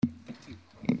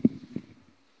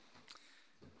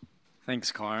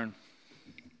Thanks, Kyron.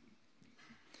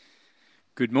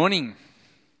 Good morning.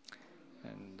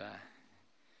 And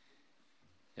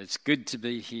it's good to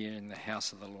be here in the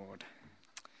house of the Lord.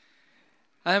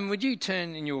 Would you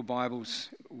turn in your Bibles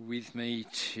with me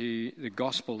to the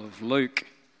Gospel of Luke,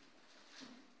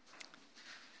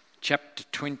 chapter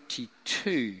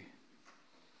 22.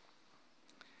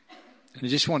 And I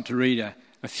just want to read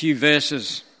a few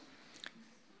verses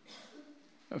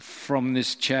from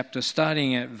this chapter,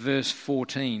 starting at verse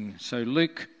 14. So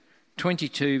Luke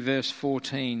 22, verse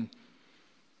 14.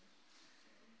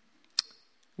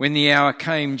 When the hour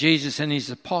came, Jesus and his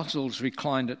apostles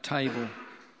reclined at table.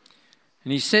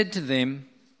 And he said to them,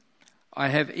 I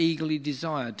have eagerly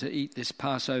desired to eat this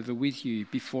Passover with you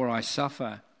before I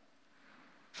suffer.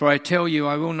 For I tell you,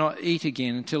 I will not eat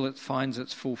again until it finds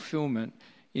its fulfillment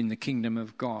in the kingdom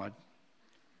of God.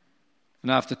 And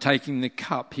after taking the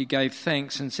cup, he gave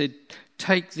thanks and said,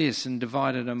 Take this and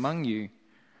divide it among you.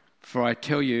 For I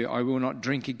tell you, I will not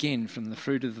drink again from the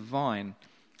fruit of the vine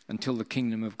until the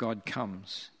kingdom of God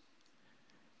comes.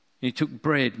 He took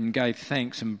bread and gave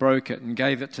thanks and broke it and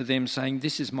gave it to them, saying,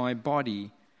 This is my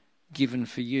body given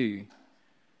for you.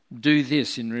 Do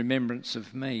this in remembrance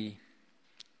of me.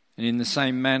 And in the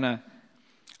same manner,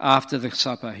 after the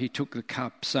supper, he took the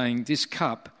cup, saying, This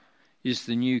cup is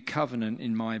the new covenant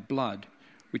in my blood,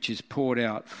 which is poured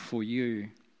out for you.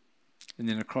 And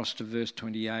then across to verse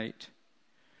 28.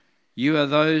 You are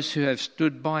those who have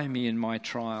stood by me in my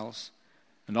trials,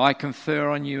 and I confer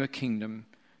on you a kingdom,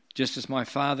 just as my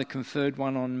Father conferred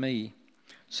one on me,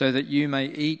 so that you may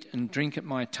eat and drink at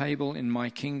my table in my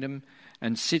kingdom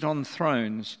and sit on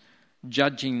thrones,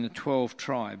 judging the 12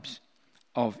 tribes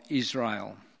of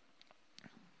Israel.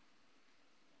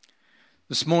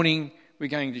 This morning we're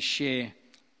going to share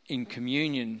in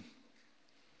communion.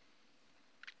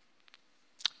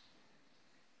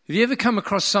 Have you ever come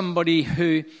across somebody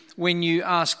who, when you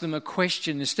ask them a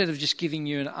question, instead of just giving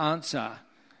you an answer,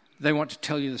 they want to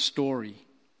tell you the story?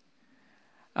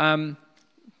 The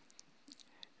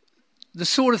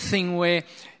sort of thing where you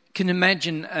can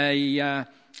imagine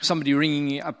somebody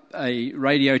ringing up a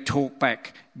radio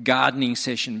talkback gardening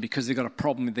session because they've got a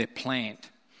problem with their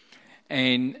plant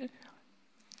and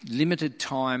limited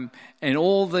time, and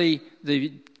all the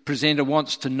presenter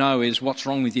wants to know is what's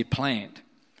wrong with your plant.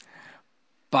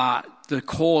 But the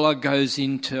caller goes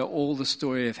into all the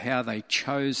story of how they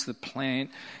chose the plant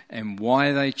and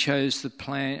why they chose the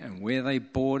plant and where they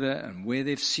bought it and where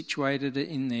they've situated it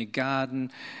in their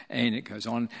garden, and it goes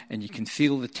on, and you can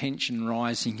feel the tension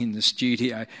rising in the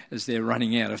studio as they're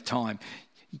running out of time.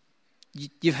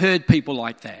 You've heard people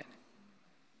like that.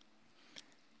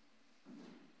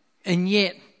 And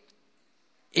yet,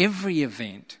 every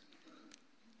event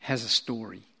has a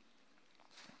story.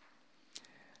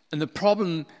 And the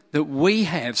problem that we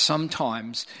have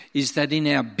sometimes is that in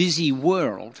our busy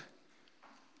world,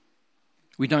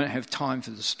 we don't have time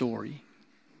for the story.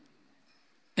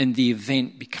 And the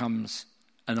event becomes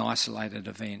an isolated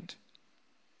event.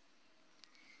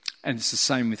 And it's the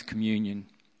same with communion.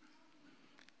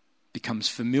 It becomes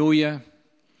familiar,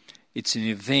 it's an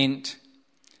event,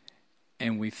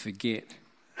 and we forget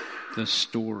the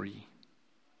story.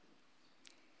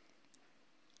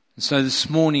 And so this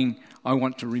morning, I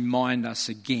want to remind us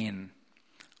again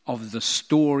of the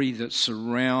story that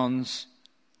surrounds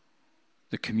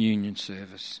the communion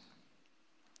service.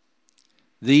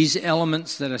 These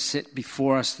elements that are set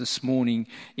before us this morning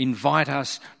invite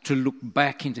us to look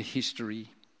back into history.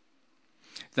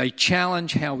 They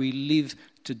challenge how we live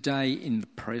today in the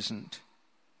present,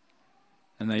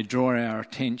 and they draw our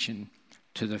attention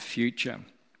to the future.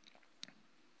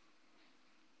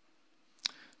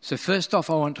 So first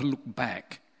off, I want to look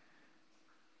back.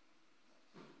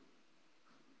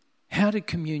 How did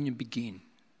communion begin?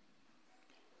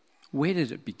 Where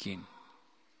did it begin?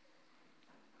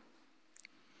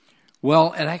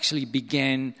 Well, it actually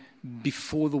began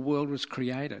before the world was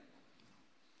created.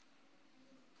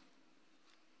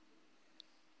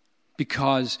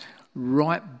 Because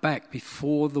right back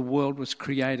before the world was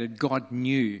created, God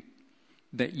knew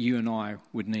that you and I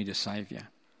would need a Saviour.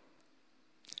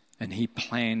 And he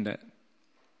planned it.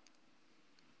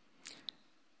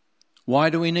 Why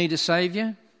do we need a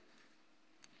Saviour?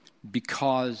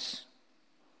 Because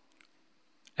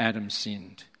Adam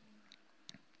sinned.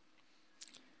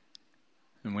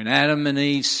 And when Adam and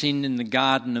Eve sinned in the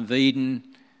Garden of Eden,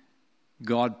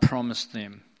 God promised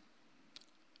them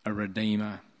a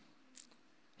Redeemer.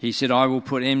 He said, I will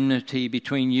put enmity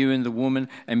between you and the woman,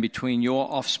 and between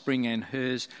your offspring and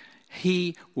hers.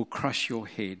 He will crush your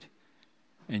head,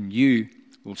 and you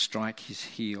will strike his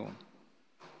heel.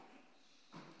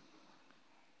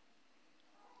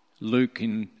 Luke,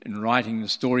 in writing the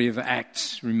story of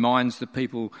Acts, reminds the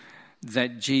people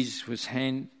that Jesus was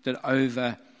handed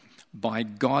over by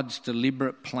God's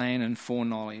deliberate plan and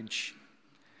foreknowledge.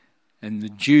 And the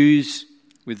Jews,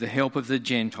 with the help of the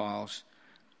Gentiles,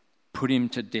 put him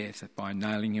to death by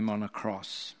nailing him on a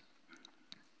cross.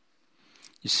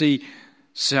 You see,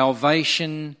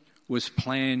 salvation was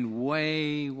planned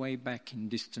way, way back in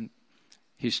distant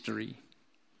history,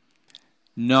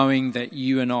 knowing that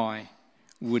you and I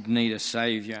would need a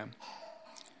saviour.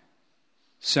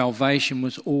 Salvation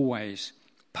was always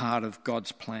part of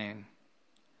God's plan.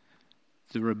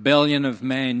 The rebellion of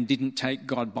man didn't take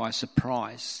God by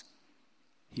surprise.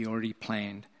 He already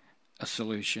planned a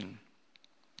solution.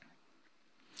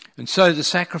 And so the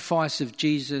sacrifice of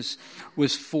Jesus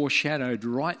was foreshadowed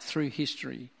right through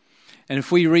history. And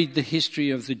if we read the history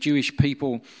of the Jewish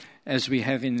people as we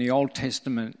have in the Old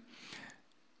Testament,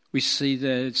 we see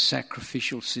the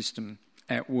sacrificial system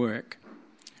at work,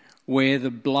 where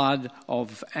the blood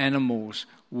of animals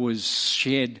was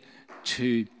shed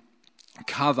to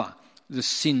cover the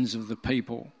sins of the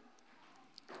people.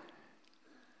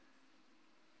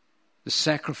 The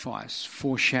sacrifice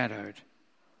foreshadowed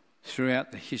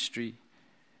throughout the history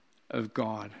of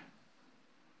God.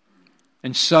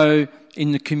 And so,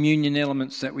 in the communion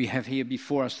elements that we have here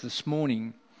before us this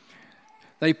morning,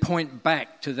 they point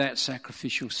back to that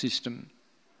sacrificial system.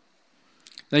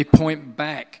 They point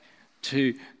back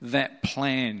to that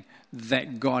plan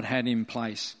that God had in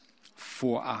place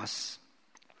for us.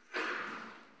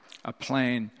 A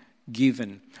plan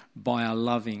given by a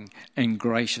loving and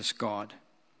gracious God.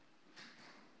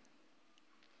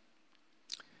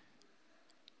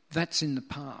 That's in the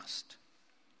past.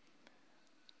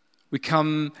 We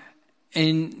come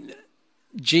and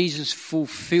Jesus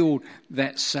fulfilled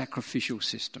that sacrificial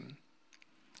system.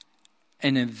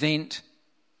 An event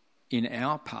in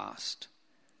our past,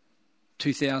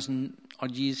 2,000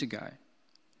 odd years ago,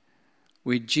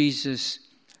 where Jesus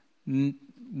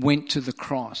went to the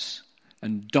cross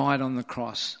and died on the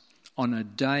cross on a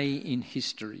day in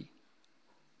history,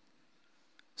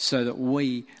 so that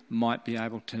we might be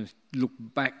able to look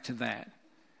back to that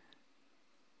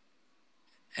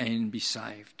and be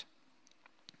saved.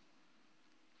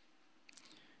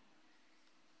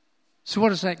 So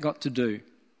what has that got to do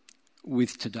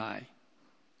with today,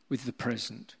 with the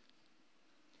present?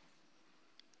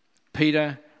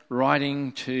 Peter,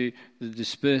 writing to the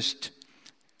dispersed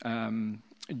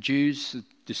Jews, the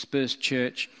dispersed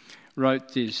church,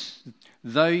 wrote this: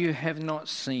 "Though you have not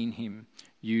seen him,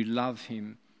 you love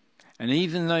him. And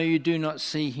even though you do not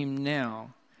see him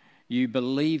now, you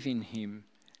believe in him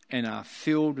and are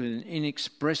filled with an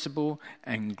inexpressible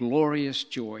and glorious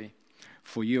joy,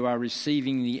 for you are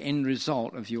receiving the end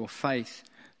result of your faith,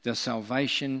 the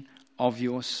salvation of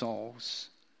your souls."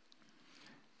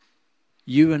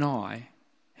 You and I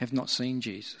have not seen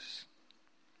Jesus.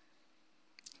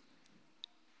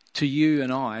 To you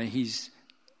and I, he's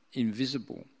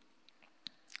invisible.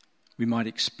 We might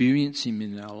experience him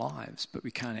in our lives, but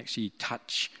we can't actually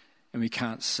touch and we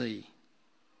can't see.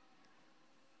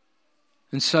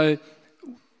 And so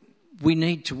we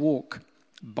need to walk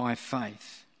by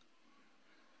faith.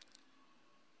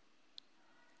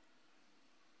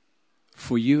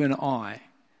 For you and I,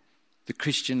 the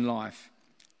Christian life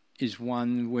is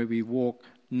one where we walk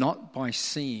not by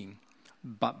seeing,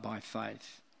 but by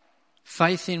faith.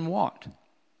 Faith in what?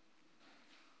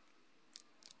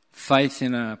 Faith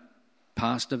in a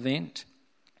past event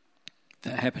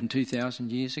that happened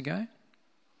 2,000 years ago?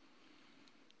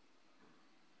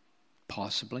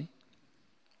 Possibly.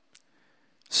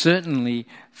 Certainly,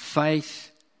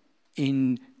 faith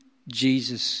in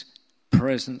Jesus'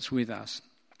 presence with us.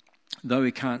 Though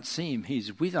we can't see him,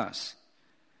 he's with us.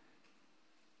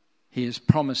 He has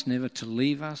promised never to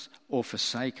leave us or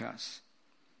forsake us.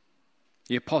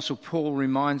 The Apostle Paul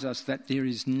reminds us that there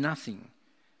is nothing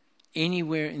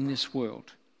anywhere in this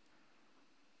world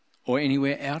or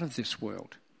anywhere out of this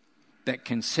world that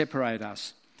can separate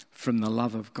us from the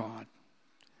love of God.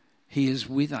 He is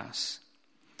with us,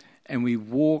 and we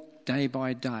walk day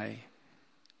by day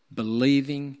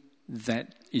believing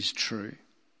that is true.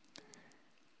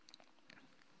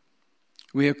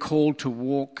 We are called to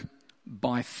walk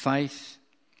by faith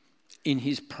in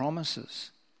his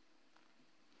promises.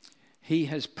 He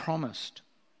has promised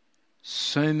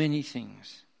so many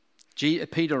things.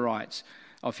 Peter writes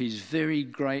of his very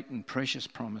great and precious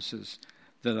promises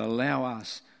that allow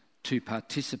us to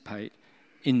participate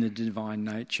in the divine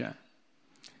nature.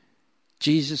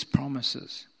 Jesus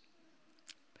promises,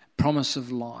 promise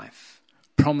of life,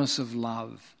 promise of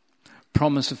love,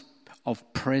 promise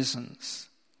of presence,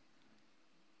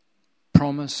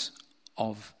 promise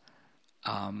of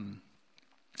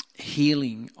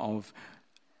healing, of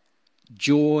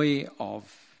joy,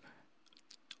 of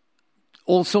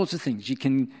all sorts of things. You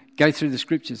can go through the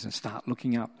scriptures and start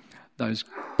looking up those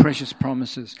precious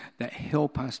promises that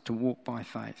help us to walk by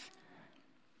faith.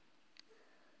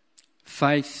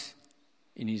 Faith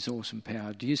in his awesome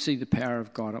power. Do you see the power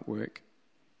of God at work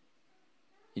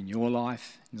in your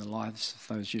life, in the lives of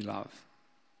those you love?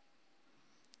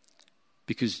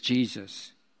 Because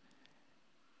Jesus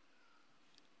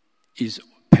is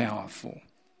powerful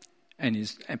and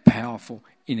is powerful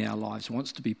in our lives,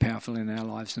 wants to be powerful in our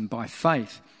lives. And by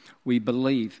faith, we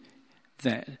believe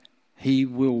that he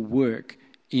will work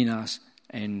in us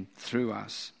and through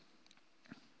us.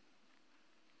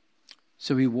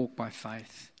 So we walk by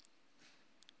faith,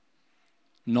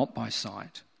 not by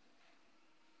sight.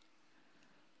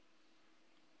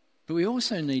 But we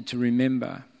also need to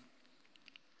remember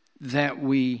that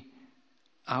we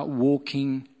are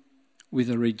walking with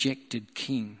a rejected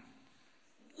king.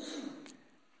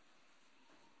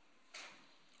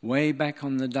 Way back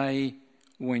on the day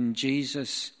when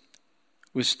Jesus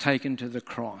was taken to the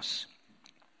cross,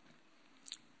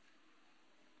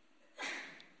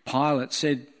 Pilate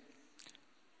said,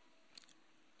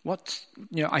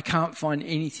 I can't find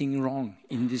anything wrong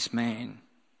in this man.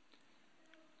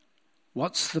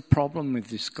 What's the problem with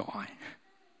this guy?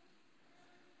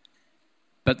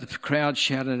 But the crowd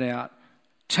shouted out,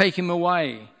 take him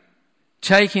away,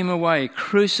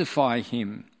 crucify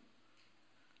him.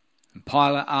 And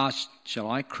Pilate asked, shall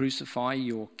I crucify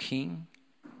your king?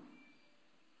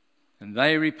 And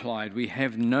they replied, we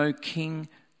have no king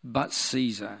but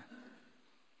Caesar.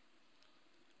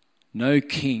 No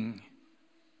king.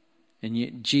 And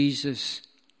yet Jesus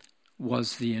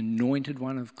was the anointed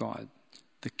one of God,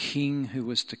 the king who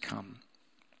was to come.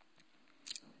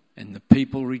 And the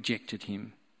people rejected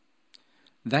him.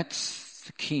 That's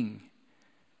the king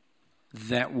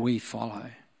that we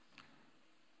follow.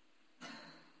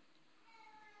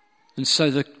 And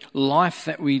so the life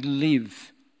that we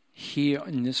live here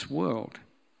in this world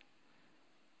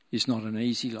is not an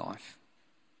easy life.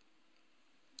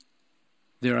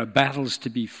 There are battles to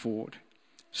be fought,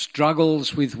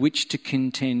 struggles with which to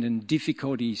contend, and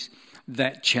difficulties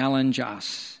that challenge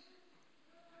us.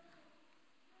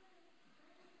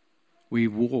 We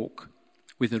walk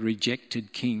with a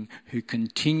rejected king who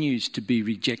continues to be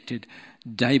rejected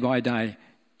day by day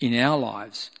in our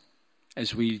lives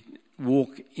as we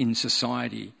walk in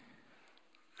society.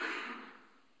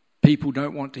 People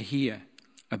don't want to hear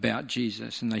about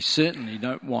Jesus, and they certainly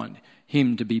don't want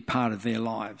him to be part of their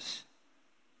lives.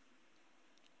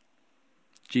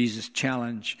 Jesus'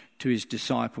 challenge to his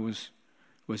disciples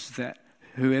was that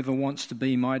whoever wants to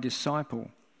be my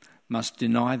disciple must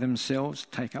deny themselves,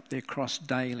 take up their cross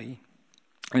daily,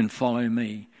 and follow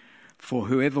me. For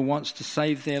whoever wants to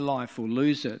save their life will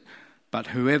lose it, but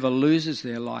whoever loses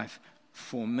their life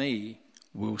for me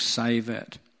will save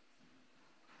it.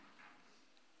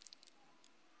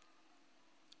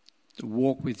 The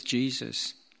walk with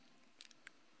Jesus,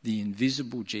 the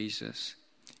invisible Jesus,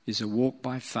 is a walk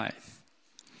by faith,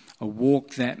 a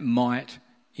walk that might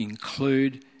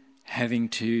include having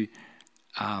to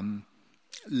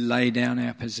lay down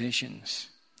our possessions.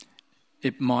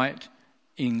 It might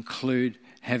include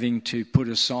having to put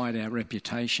aside our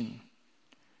reputation.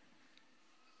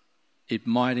 It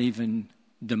might even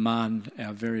demand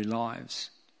our very lives.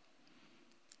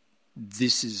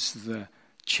 This is the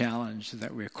challenge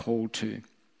that we're called to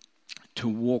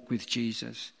walk with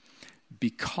Jesus,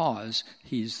 because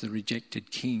he is the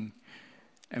rejected king,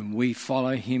 and we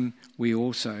follow him, we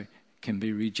also can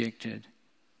be rejected.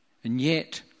 And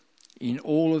yet, in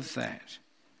all of that,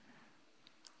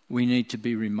 we need to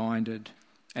be reminded,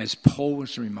 as Paul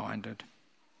was reminded,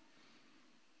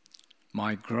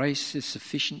 my grace is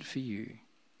sufficient for you,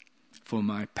 for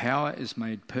my power is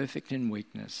made perfect in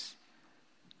weakness.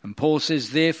 And Paul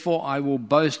says, therefore I will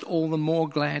boast all the more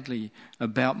gladly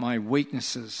about my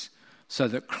weaknesses, so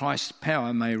that Christ's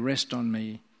power may rest on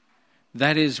me.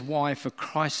 That is why, for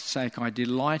Christ's sake, I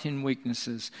delight in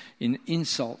weaknesses, in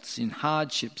insults, in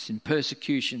hardships, in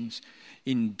persecutions,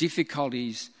 in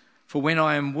difficulties. For when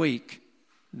I am weak,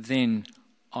 then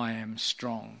I am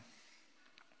strong.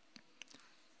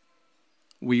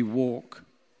 We walk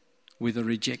with a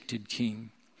rejected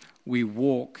king. We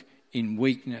walk in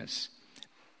weakness.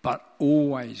 But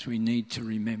always we need to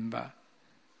remember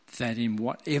that in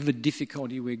whatever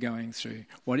difficulty we're going through,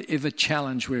 whatever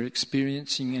challenge we're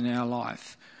experiencing in our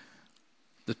life,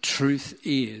 the truth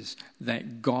is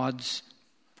that God's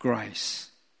grace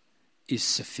is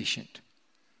sufficient.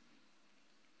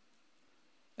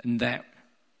 And that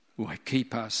will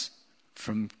keep us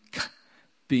from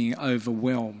being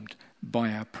overwhelmed by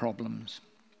our problems.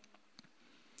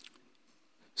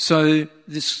 So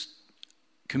this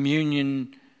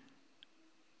communion,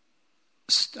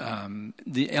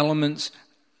 the elements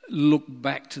look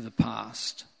back to the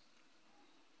past.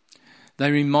 They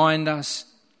remind us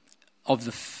of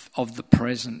the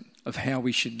present, of how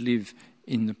we should live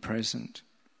in the present.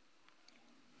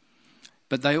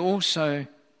 But they also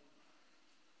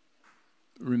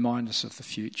remind us of the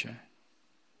future.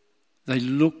 They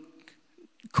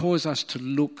cause us to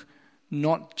look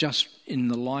not just in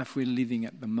the life we're living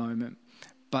at the moment,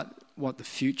 but what the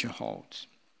future holds.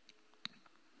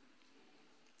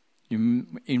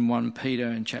 In 1 Peter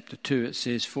in chapter 2 it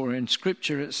says, "For in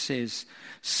Scripture it says,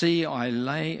 'See, I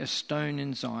lay a stone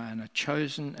in Zion, a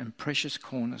chosen and precious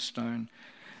cornerstone,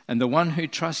 and the one who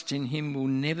trusts in him will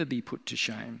never be put to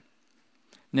shame.'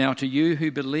 Now to you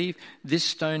who believe, this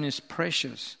stone is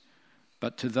precious,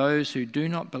 but to those who do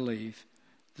not believe,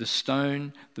 the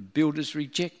stone the builders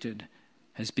rejected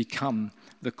has become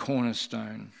the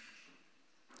cornerstone."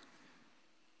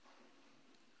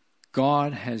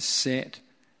 God has set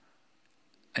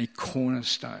a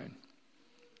cornerstone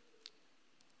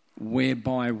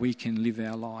whereby we can live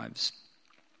our lives.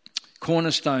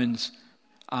 Cornerstones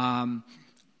are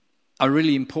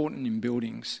really important in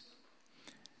buildings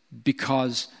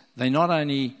because they not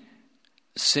only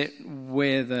set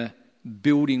where the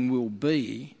building will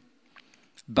be,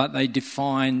 but they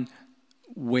define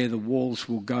where the walls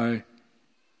will go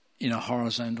in a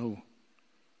horizontal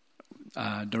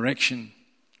direction.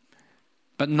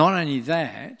 But not only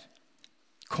that,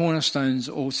 cornerstones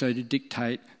also to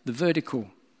dictate the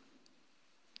vertical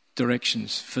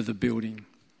directions for the building.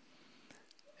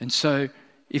 And so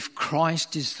if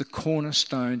Christ is the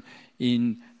cornerstone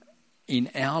in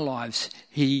our lives,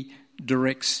 he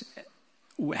directs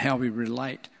how we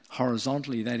relate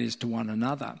horizontally, that is to one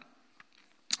another.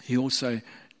 He also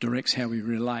directs how we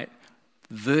relate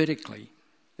vertically,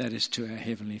 that is to our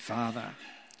Heavenly Father.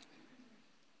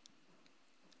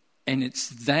 And it's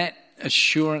that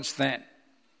assurance, that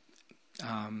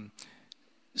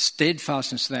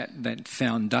steadfastness, that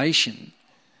foundation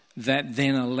that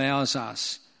then allows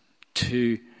us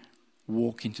to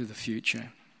walk into the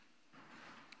future.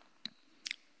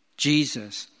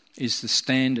 Jesus is the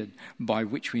standard by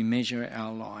which we measure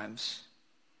our lives.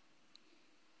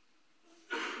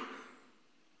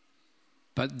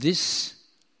 But this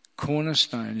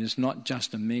cornerstone is not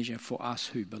just a measure for us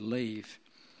who believe.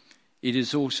 It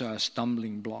is also a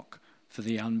stumbling block for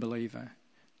the unbeliever.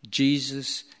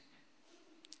 Jesus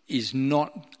is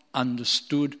not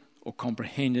understood or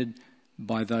comprehended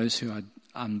by those who are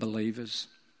unbelievers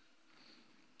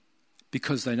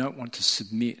because they don't want to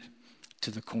submit to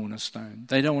the cornerstone.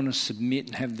 They don't want to submit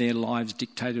and have their lives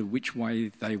dictated which way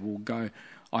they will go,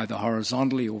 either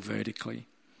horizontally or vertically.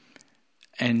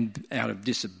 And out of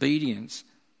disobedience,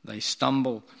 they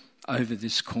stumble over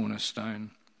this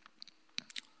cornerstone.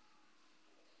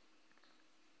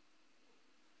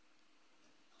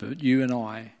 But you and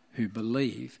I, who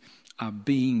believe, are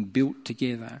being built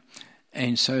together.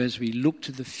 And so as we look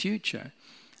to the future,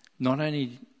 not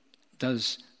only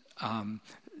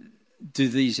do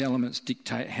these elements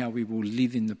dictate how we will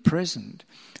live in the present,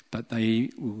 but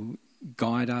they will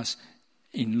guide us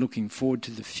in looking forward to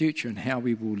the future and how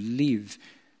we will live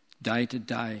day to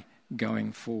day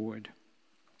going forward.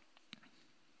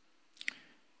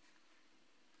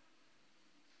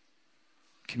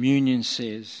 Communion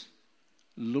says,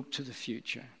 look to the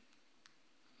future,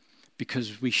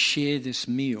 because we share this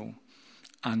meal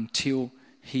until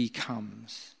he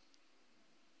comes.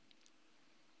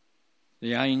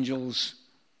 The angels,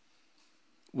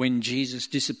 when Jesus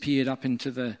disappeared up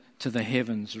into the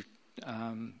heavens,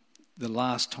 the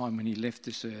last time when he left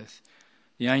this earth,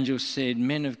 the angels said,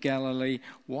 "Men of Galilee,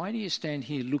 why do you stand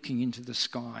here looking into the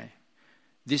sky?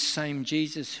 This same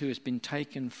Jesus who has been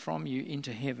taken from you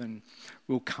into heaven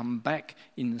will come back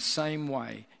in the same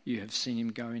way you have seen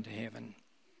him go into heaven."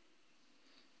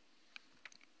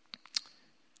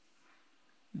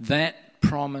 That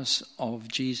promise of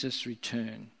Jesus'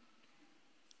 return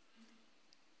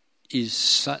is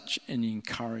such an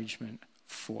encouragement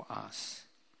for us,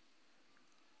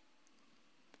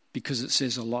 because it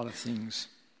says a lot of things.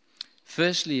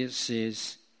 Firstly, it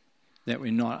says that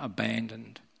we're not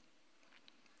abandoned,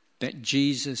 that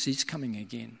Jesus is coming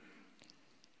again,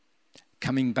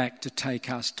 coming back to take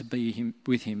us to be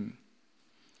with him.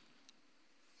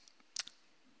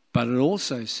 But it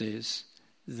also says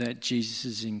that Jesus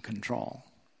is in control,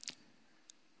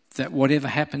 that whatever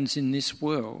happens in this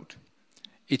world,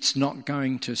 it's not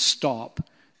going to stop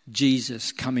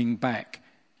Jesus coming back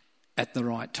at the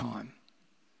right time.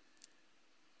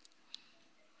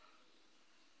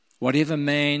 whatever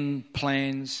man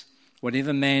plans,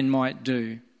 whatever man might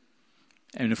do,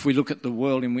 and if we look at the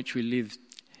world in which we live,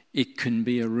 it can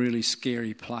be a really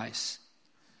scary place.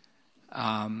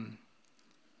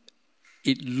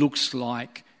 It looks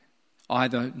like,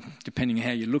 either, depending on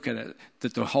how you look at it,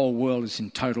 that the whole world is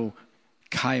in total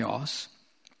chaos,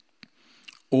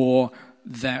 or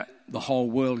that the whole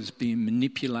world is being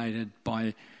manipulated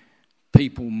by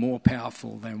people more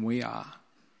powerful than we are,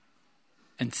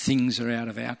 and things are out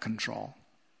of our control.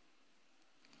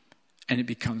 And it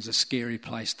becomes a scary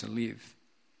place to live.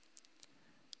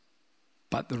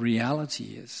 But the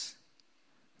reality is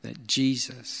that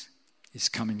Jesus is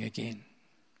coming again.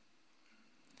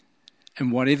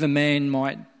 And whatever man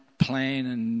might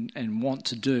plan and want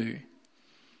to do,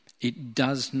 it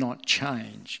does not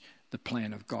change the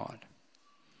plan of God.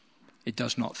 It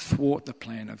does not thwart the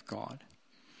plan of God.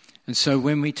 And so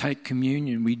when we take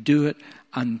communion, we do it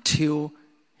until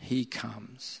he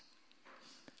comes.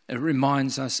 It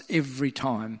reminds us every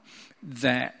time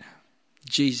that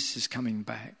Jesus is coming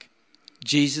back.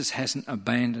 Jesus hasn't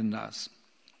abandoned us.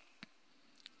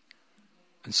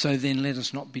 And so then let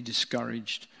us not be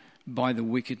discouraged by the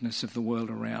wickedness of the world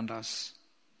around us,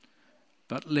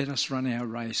 but let us run our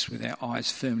race with our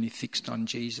eyes firmly fixed on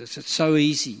Jesus. It's so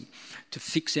easy to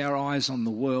fix our eyes on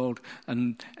the world,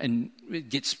 and it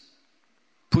gets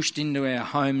pushed into our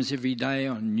homes every day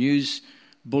on news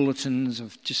bulletins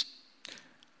of just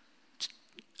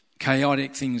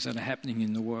chaotic things that are happening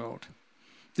in the world.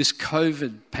 This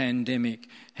COVID pandemic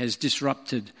has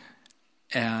disrupted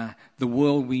the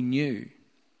world we knew.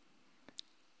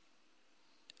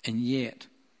 And yet,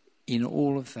 in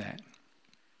all of that,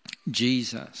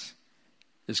 Jesus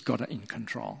has got it in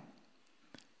control.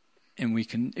 And we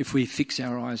can, if we fix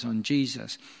our eyes on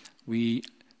Jesus, we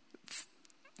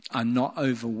are not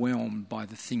overwhelmed by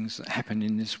the things that happen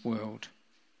in this world.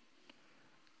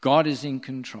 God is in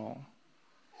control.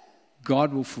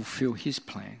 God will fulfill his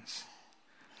plans.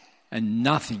 And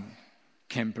nothing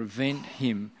can prevent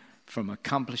him from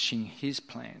accomplishing his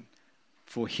plan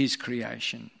for his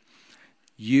creation.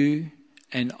 You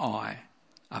and I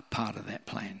are part of that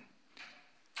plan,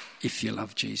 if you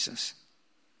love Jesus.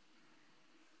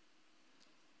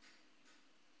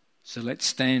 So let's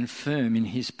stand firm in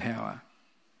his power.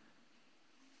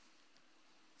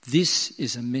 This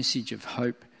is a message of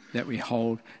hope that we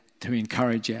hold to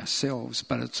encourage ourselves,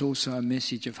 but it's also a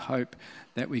message of hope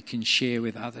that we can share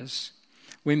with others.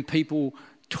 When people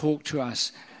talk to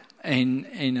us and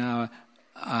are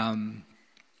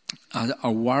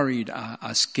worried,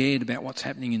 are scared about what's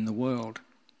happening in the world,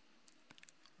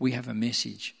 we have a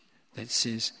message that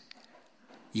says,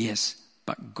 yes,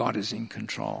 but God is in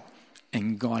control,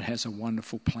 and God has a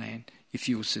wonderful plan if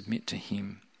you will submit to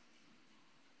him.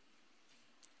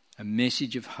 A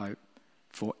message of hope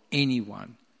for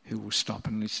anyone who will stop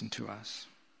and listen to us.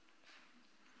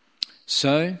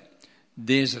 So,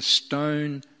 there's a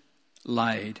stone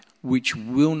laid which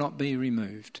will not be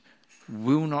removed,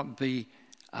 will not be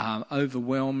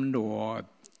overwhelmed or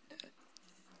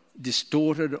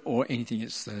distorted or anything.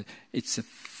 It's a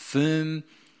firm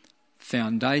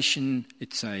foundation.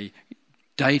 It's a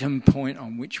datum point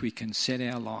on which we can set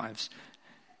our lives.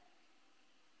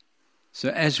 So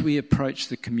as we approach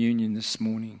the communion this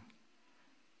morning,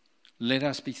 let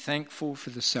us be thankful for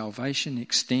the salvation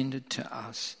extended to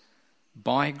us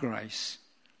by grace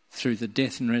through the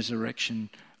death and resurrection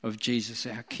of Jesus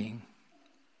our King.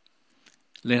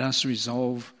 Let us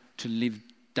resolve to live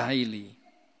daily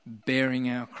bearing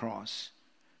our cross,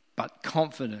 but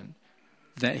confident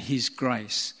that his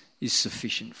grace is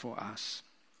sufficient for us.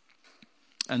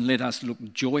 And let us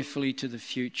look joyfully to the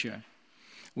future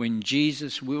when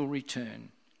Jesus will return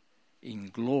in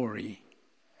glory,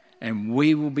 and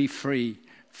we will be free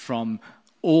from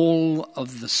all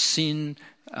of the sin,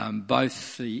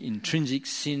 both the intrinsic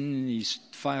sin in these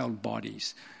failed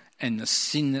bodies and the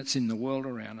sin that's in the world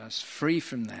around us, free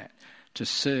from that to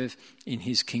serve in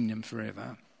his kingdom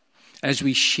forever. As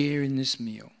we share in this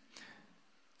meal,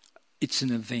 it's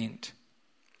an event,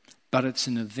 but it's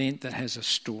an event that has a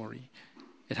story.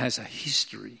 It has a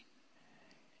history.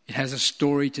 It has a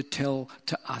story to tell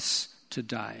to us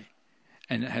today,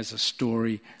 and it has a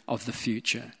story of the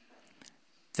future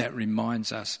that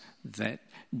reminds us that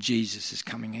Jesus is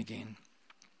coming again.